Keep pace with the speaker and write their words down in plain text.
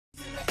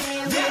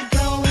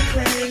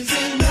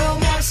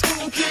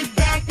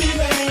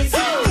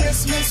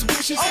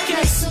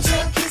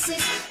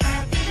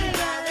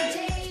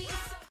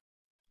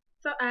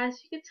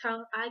as you can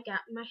tell, I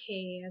got my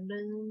hair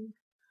done.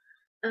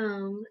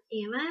 And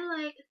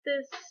I like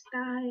this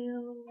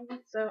style,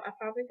 so I'm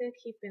probably gonna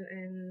keep it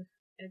in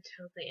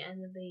until the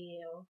end of the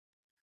year.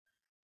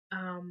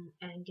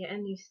 And get a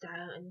new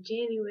style in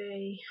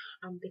January.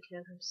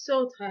 Because I'm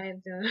so tired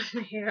of doing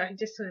my hair, I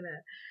just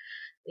wanna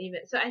leave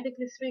it. So I think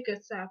this would be a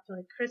good style for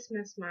like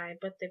Christmas, my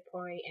birthday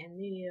party, and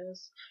New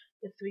Year's,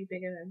 the three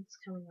big events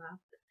coming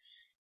up.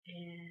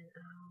 And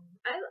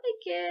I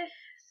like it.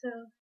 So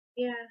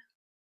yeah,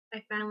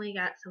 I finally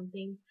got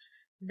something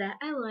that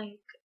I like.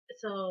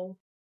 So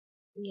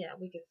yeah,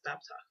 we can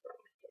stop talking about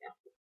my hair.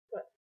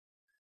 But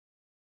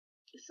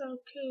it's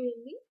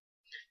okay.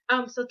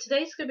 So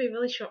today's gonna be a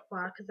really short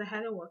vlog because I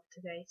had to work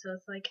today. So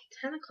it's like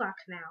 10 o'clock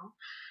now.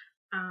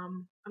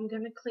 I'm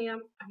gonna clean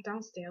up. I'm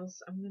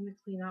downstairs. I'm gonna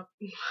clean up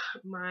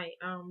my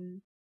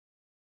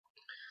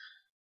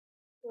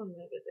What am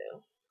I gonna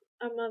do?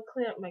 I'm gonna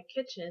clean up my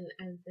kitchen,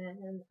 and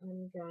then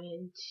I'm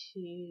going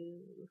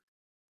to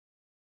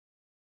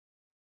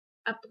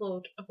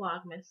upload a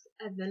Vlogmas,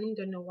 and then I'm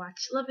gonna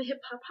watch Love and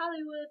Hip Hop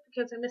Hollywood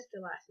because I missed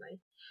it last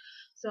night.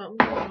 So I'm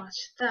gonna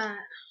watch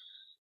that.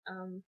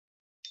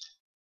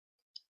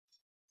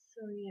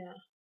 So yeah.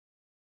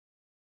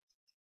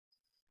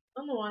 I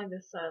don't know why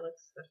this side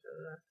looks different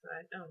than that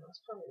side. I don't know.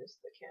 It's probably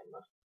just the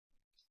camera.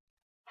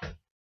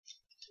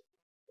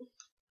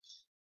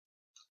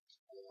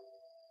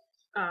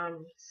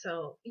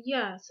 So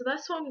yeah, so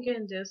that's what I'm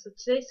gonna do. So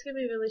today's gonna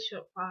be a really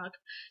short vlog.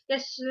 The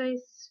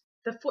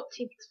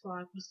 14th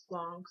vlog was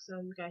long, so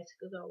you guys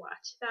could go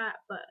watch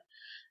that, but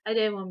I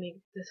didn't want to make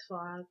this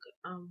vlog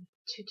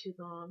too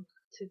long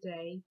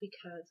today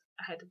because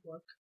I had to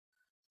work.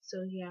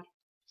 So yeah.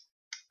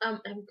 I'm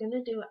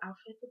gonna do an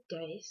outfit of the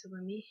day, so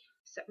let me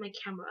set my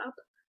camera up.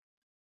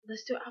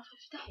 Let's do outfit of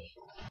the day.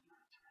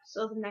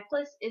 So the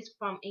necklace is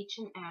from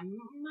H&M.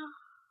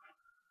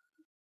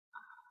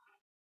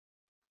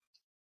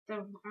 I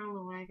don't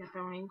know where I got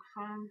the ring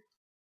from.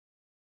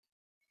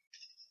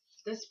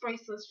 This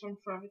bracelet's from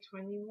Forever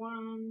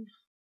 21.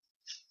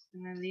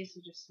 And then these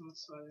are just some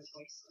assorted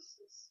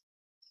bracelets.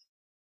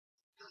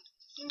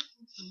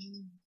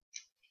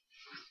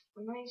 A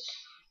nice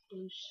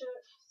blue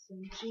shirt,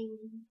 some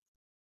jeans.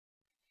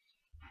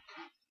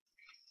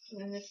 And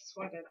then this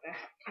sweater that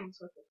comes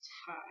with a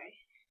tie.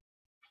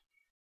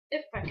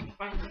 If I can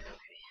find it, okay.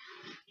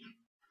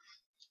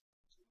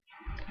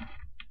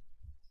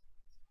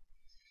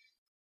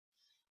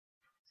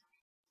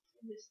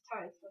 And this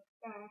ties like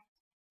that.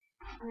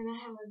 And then I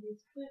have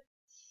these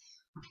boots.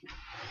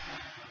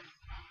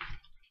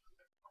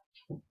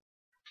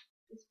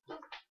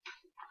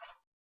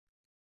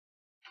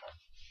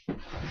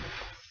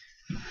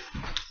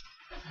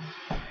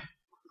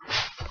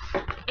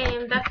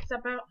 And that's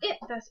about it.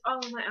 That's all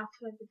of my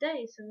outfit of the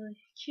day. So really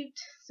cute,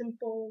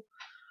 simple.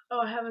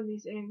 Oh, I have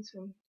these earrings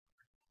from,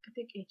 I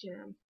think,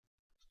 H&M.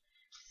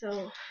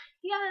 So,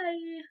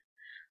 yay!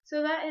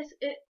 So that is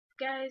it,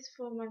 guys,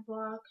 for my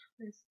vlog.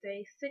 It's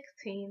day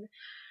 16.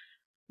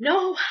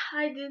 No,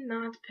 I did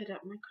not put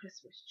up my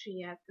Christmas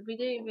tree yet. We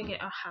didn't even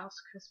get a house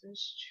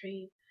Christmas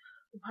tree.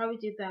 We'll probably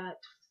do that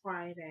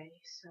Friday,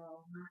 so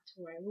not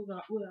to worry.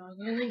 We are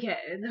gonna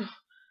get it.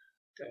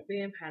 Don't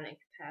be in panic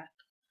attack.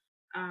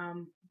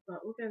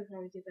 But we're gonna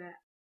probably do that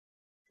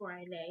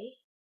Friday.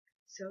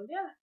 So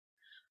yeah,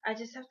 I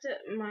just have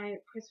to. My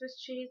Christmas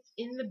tree is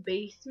in the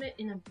basement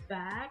in a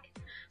bag,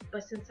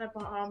 but since I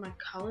brought all my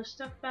color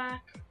stuff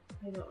back,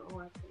 I don't know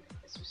where I put my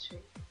Christmas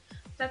tree.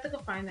 So I have to go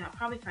find that. I'll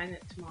probably find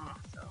it tomorrow.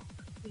 So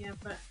yeah,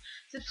 but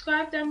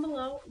subscribe down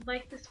below.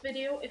 Like this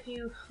video if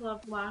you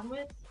love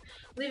Vlogmas.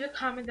 Leave a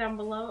comment down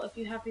below if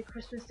you have your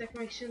Christmas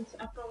decorations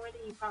up already.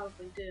 You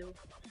probably do.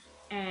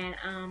 And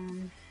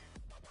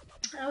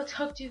I will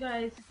talk to you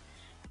guys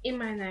in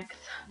my next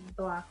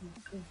vlog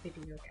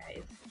video,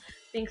 guys.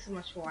 Thanks so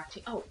much for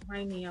watching. Oh,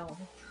 my nails.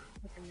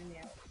 Look at my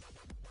nails.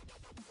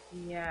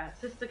 Yeah,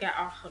 sister got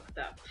all hooked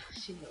up.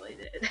 She really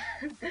did.